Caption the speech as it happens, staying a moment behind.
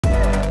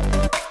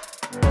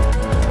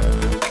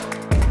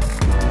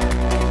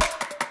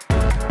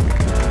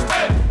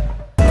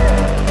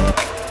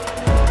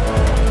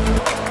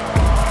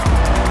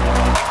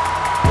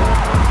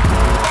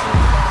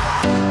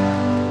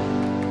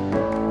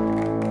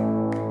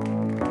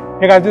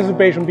Hey guys, this is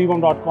Page from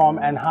Beebom.com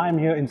and I'm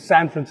here in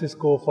San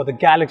Francisco for the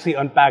Galaxy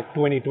Unpacked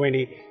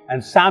 2020,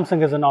 and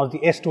Samsung has announced the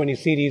S20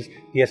 series,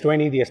 the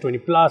S20, the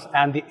S20 Plus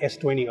and the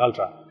S20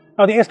 Ultra.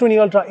 Now the S20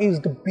 Ultra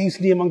is the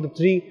beastly among the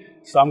three,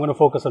 so I'm going to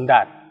focus on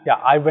that. Yeah,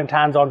 I went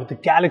hands-on with the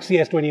Galaxy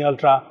S20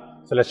 Ultra,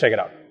 so let's check it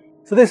out.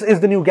 So this is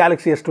the new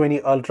Galaxy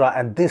S20 Ultra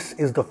and this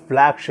is the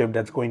flagship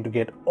that's going to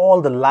get all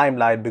the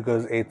limelight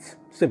because it's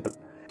simple.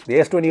 The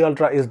S20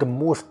 Ultra is the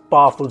most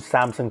powerful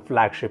Samsung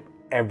flagship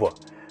ever.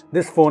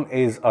 This phone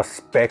is a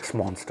specs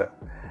monster.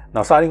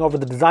 Now starting off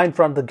with the design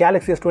front, the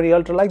Galaxy S20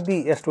 Ultra, like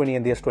the S20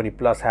 and the S20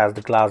 Plus, has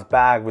the glass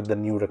back with the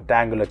new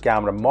rectangular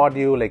camera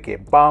module, aka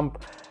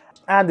bump,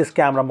 and this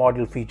camera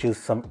module features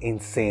some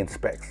insane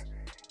specs.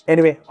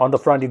 Anyway, on the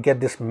front you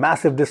get this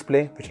massive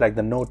display, which like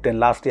the Note 10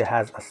 last year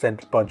has a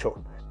central punch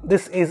hole.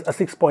 This is a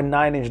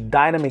 6.9-inch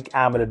dynamic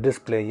AMOLED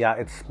display. Yeah,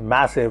 it's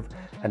massive,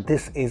 and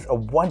this is a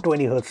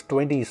 120Hz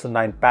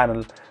 20:9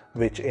 panel,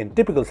 which in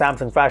typical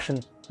Samsung fashion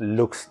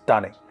looks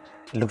stunning.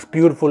 It looks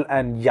beautiful,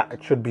 and yeah,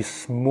 it should be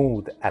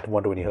smooth at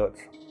 120Hz.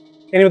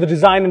 Anyway, the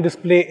design and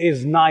display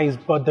is nice,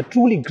 but the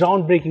truly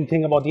groundbreaking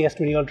thing about the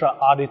S20 Ultra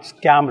are its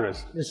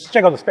cameras. Let's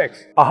check out the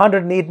specs. A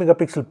 108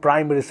 megapixel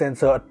primary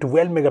sensor, a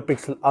 12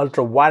 megapixel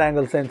ultra wide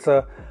angle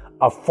sensor,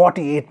 a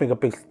 48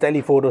 megapixel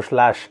telephoto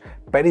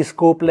 /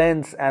 periscope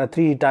lens, and a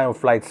 3D time of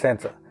flight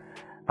sensor.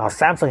 Now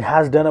Samsung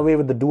has done away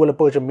with the dual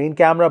aperture main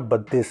camera,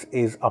 but this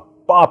is a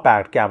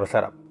power-packed camera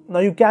setup. Now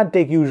you can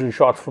take usual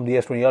shots from the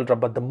S20 Ultra,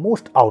 but the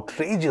most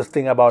outrageous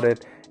thing about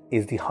it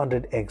is the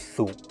 100x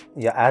zoom.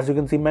 Yeah, as you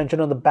can see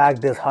mentioned on the back,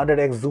 there's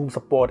 100x zoom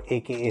support,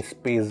 aka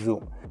space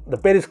zoom. The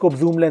periscope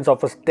zoom lens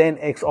offers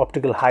 10x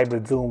optical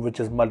hybrid zoom, which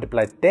is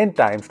multiplied 10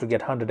 times to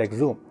get 100x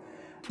zoom.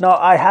 Now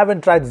I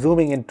haven't tried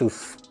zooming into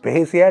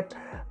space yet,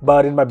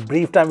 but in my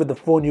brief time with the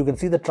phone, you can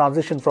see the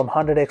transition from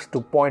 100x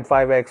to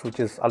 0.5x, which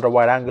is ultra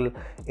wide angle,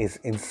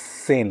 is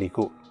insanely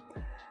cool.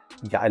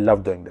 Yeah, I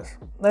love doing this.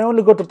 I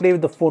only got to play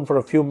with the phone for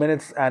a few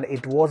minutes and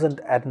it wasn't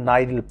at an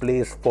ideal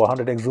place for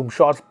 100x zoom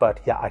shots, but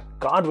yeah, I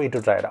can't wait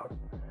to try it out.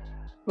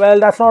 Well,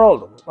 that's not all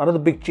though. Another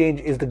big change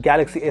is the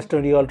Galaxy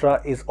S20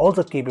 Ultra is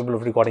also capable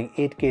of recording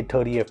 8K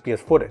 30fps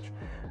footage.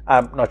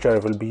 I'm not sure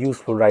if it will be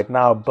useful right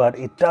now, but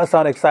it does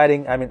sound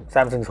exciting. I mean,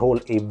 Samsung's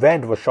whole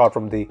event was shot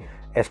from the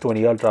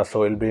S20 Ultra,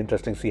 so it'll be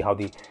interesting to see how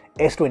the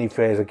S20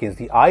 fares against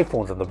the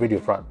iPhones on the video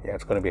front. Yeah,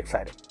 it's going to be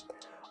exciting.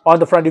 On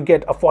the front, you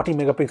get a 40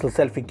 megapixel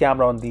selfie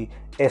camera on the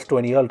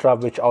S20 Ultra,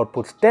 which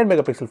outputs 10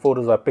 megapixel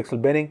photos by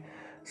pixel binning.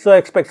 So I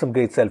expect some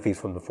great selfies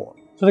from the phone.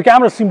 So the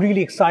cameras seem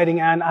really exciting,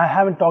 and I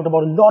haven't talked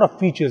about a lot of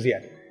features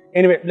yet.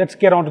 Anyway, let's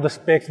get on to the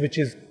specs, which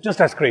is just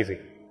as crazy.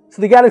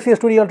 So the Galaxy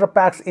S20 Ultra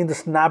packs in the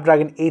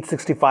Snapdragon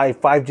 865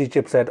 5G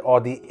chipset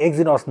or the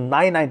Exynos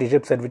 990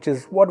 chipset, which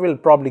is what we'll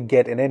probably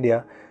get in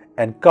India.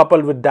 And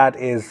coupled with that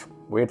is,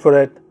 wait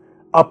for it,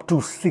 up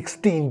to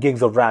 16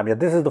 gigs of RAM. Yeah,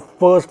 this is the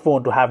first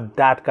phone to have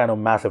that kind of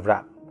massive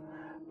RAM.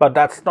 But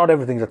that's not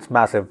everything that's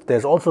massive.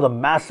 There's also the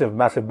massive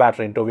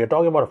battery in tow. We are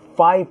talking about a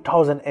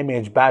 5000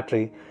 mAh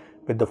battery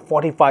with the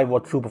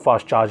 45-watt super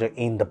fast charger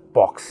in the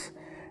box.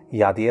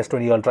 Yeah, the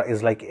S20 Ultra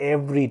is like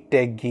every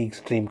tech geek's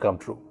dream come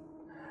true.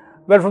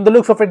 Well, from the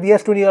looks of it, the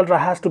S20 Ultra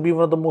has to be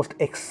one of the most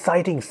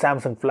exciting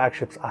Samsung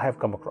flagships I have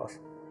come across.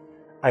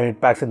 I mean, it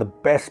packs in the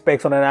best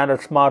specs on an Android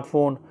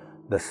smartphone.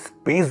 The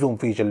space zoom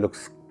feature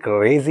looks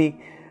crazy.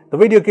 The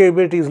video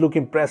capabilities look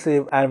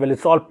impressive, and well,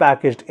 it's all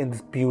packaged in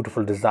this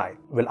beautiful design.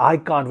 Well, I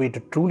can't wait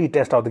to truly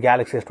test out the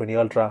Galaxy S20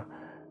 Ultra,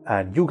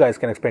 and you guys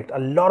can expect a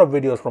lot of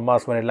videos from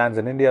us when it lands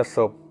in India,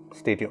 so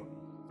stay tuned.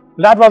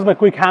 That was my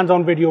quick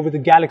hands-on video with the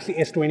Galaxy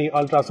S20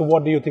 Ultra. So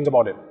what do you think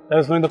about it? Let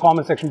us know in the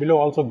comment section below.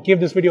 Also,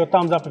 give this video a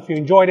thumbs up if you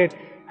enjoyed it,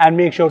 and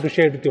make sure to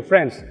share it with your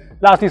friends.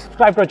 Lastly,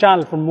 subscribe to our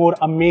channel for more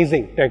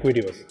amazing tech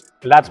videos.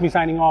 Well, that's me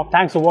signing off.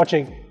 Thanks for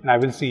watching, and I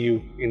will see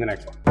you in the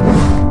next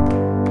one.